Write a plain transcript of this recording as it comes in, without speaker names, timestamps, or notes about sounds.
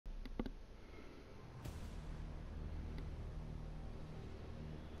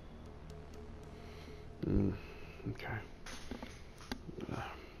Okay.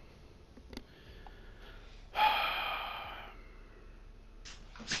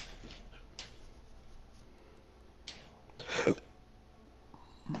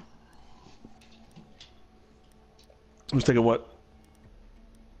 Who's taking what?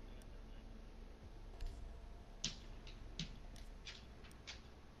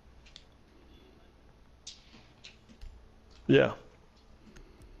 Yeah.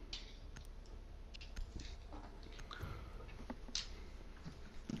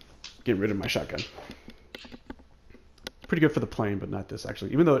 Getting rid of my shotgun. Pretty good for the plane, but not this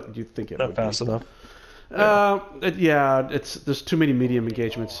actually. Even though you think it Not would fast be. enough. Yeah, there's too many medium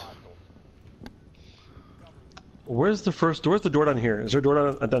engagements. Where's the first door? Where's the door down here? Is there a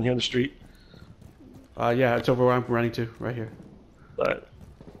door down here on the street? Yeah, it's over where I'm running to, right here. Alright.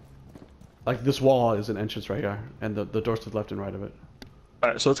 Like this wall is an entrance right here, and the doors to the left and right of it.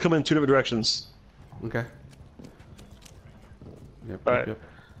 Alright, so let's come in two different directions. Okay. Yep. Alright. Yep.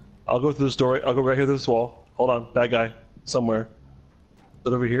 I'll go through this door. I'll go right here through this wall. Hold on, bad guy. Somewhere.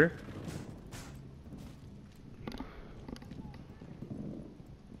 Is it over here?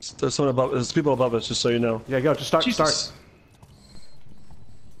 There's someone above. There's people above us, just so you know. Yeah, go. Just start. Jesus. Start.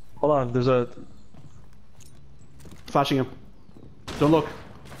 Hold on. There's a. Flashing him. Don't look.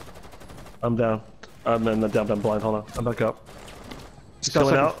 I'm down. I'm down. I'm blind. Hold on. I'm back up. He's Got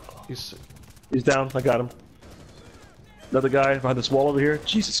coming second. out. He's down. I got him. Another guy behind this wall over here.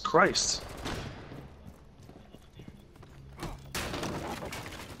 Jesus Christ.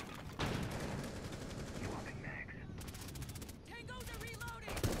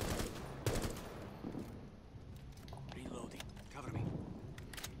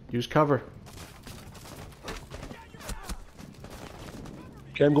 Use cover.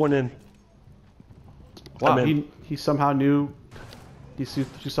 Okay, I'm going in. Wow, I'm in. he somehow knew. He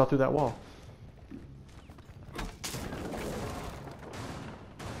saw through that wall.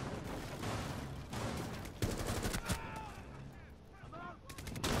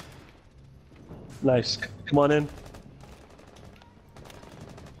 Nice. Come on in.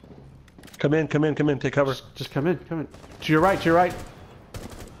 Come in. Come in. Come in. Take cover. Just come in. Come in. To your right. To your right.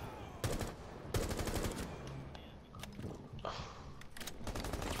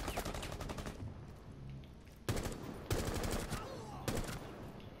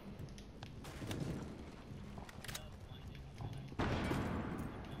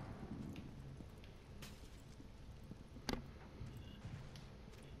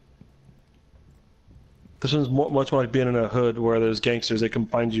 This one's much more like being in a hood where there's gangsters. They can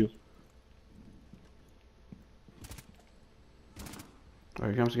find you. Oh, here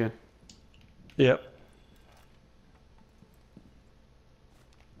he comes again. Yep.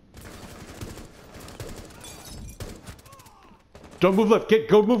 Don't move left.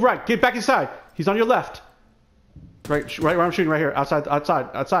 Go move right. Get back inside. He's on your left. Right where I'm shooting. Right here. Outside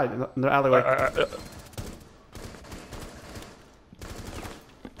in the alleyway.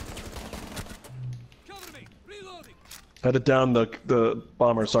 Had it down the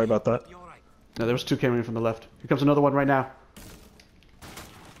bomber. Sorry about that. No, there was two coming in from the left. Here comes another one right now.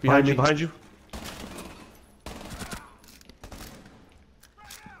 Behind you. Behind you.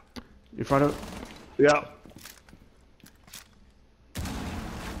 In front of. Yeah.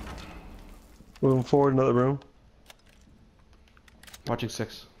 Moving forward, another room. Watching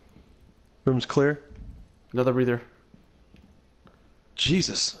 6. Room's clear. Another breather.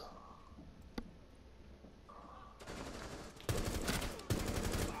 Jesus.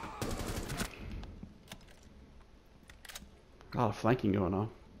 A lot of flanking going on.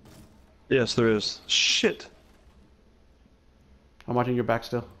 Yes, there is. Shit. I'm watching your back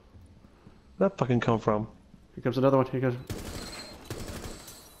still. Where'd that fucking come from? Here comes another one. Here goes.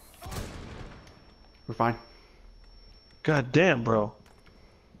 We're fine. God damn, bro.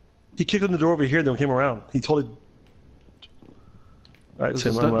 He kicked in the door over here, then came around. He totally. Alright,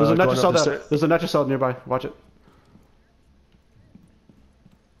 There's a nitro cell there. There's a nitro cell nearby. Watch it.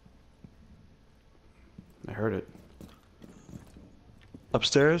 I heard it.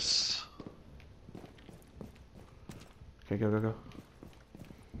 Upstairs. Okay, go.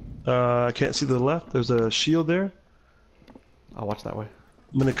 I can't see to the left. There's a shield there. I'll watch that way.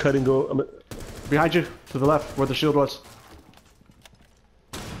 I'm gonna cut and go. Behind you, to the left, where the shield was.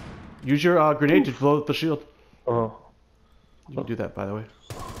 Use your grenade to blow up the shield. Oh. You can do that, by the way.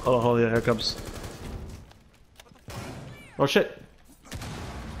 Oh, yeah, here it comes. Oh shit!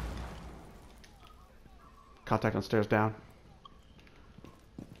 Contact on stairs down.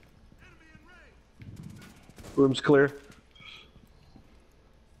 Room's clear.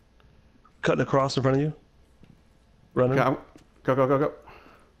 Cutting across in front of you. Running. Okay, go.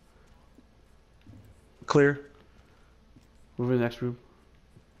 Clear. Move in the next room.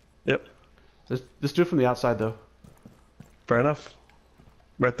 Yep. This dude from the outside though. Fair enough.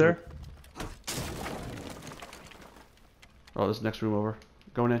 Right there. Oh, this next room over.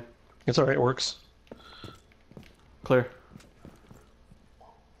 Going in. It's alright, it works. Clear.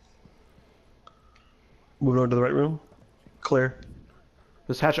 Moving over to the right room. Clear.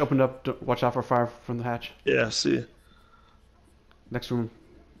 This hatch opened up. Watch out for fire from the hatch. Yeah, see. Next room.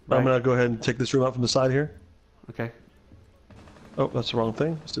 I'm Right. gonna go ahead and take this room out from the side here. Okay. Oh, that's the wrong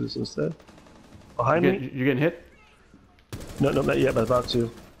thing. Let's do this instead. Behind me? You getting hit? No, not yet, but about to.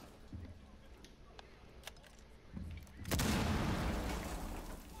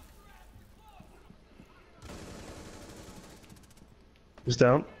 He's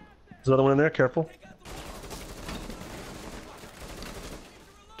down. There's another one in there, careful.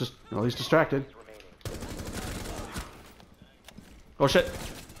 Just, well, he's distracted. Oh shit!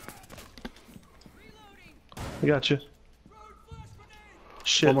 I got you.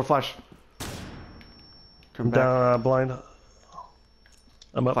 Shit. One more flash. Come I'm back. down, blind.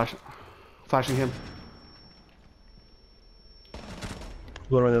 I'm up. Flashing him.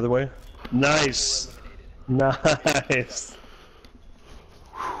 Going around the other way. Nice. Nice.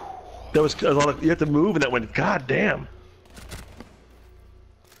 That was a lot of. You had to move, and that went. God damn.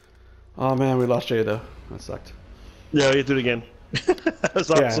 Oh man, we lost Jay though. That sucked. Yeah, you do it again. That was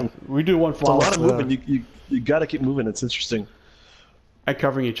awesome. Yeah, we do one It's a flawless. lot of movement. You gotta keep moving. It's interesting. And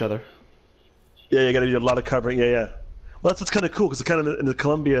covering each other. Yeah, you gotta do a lot of covering. Yeah, yeah. Well, that's kind of cool because it's kind of in the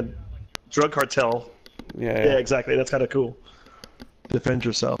Colombian drug cartel. Yeah. Yeah, exactly. That's kind of cool. Defend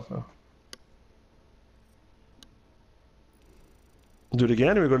yourself. Do it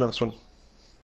again, or we go to the next one?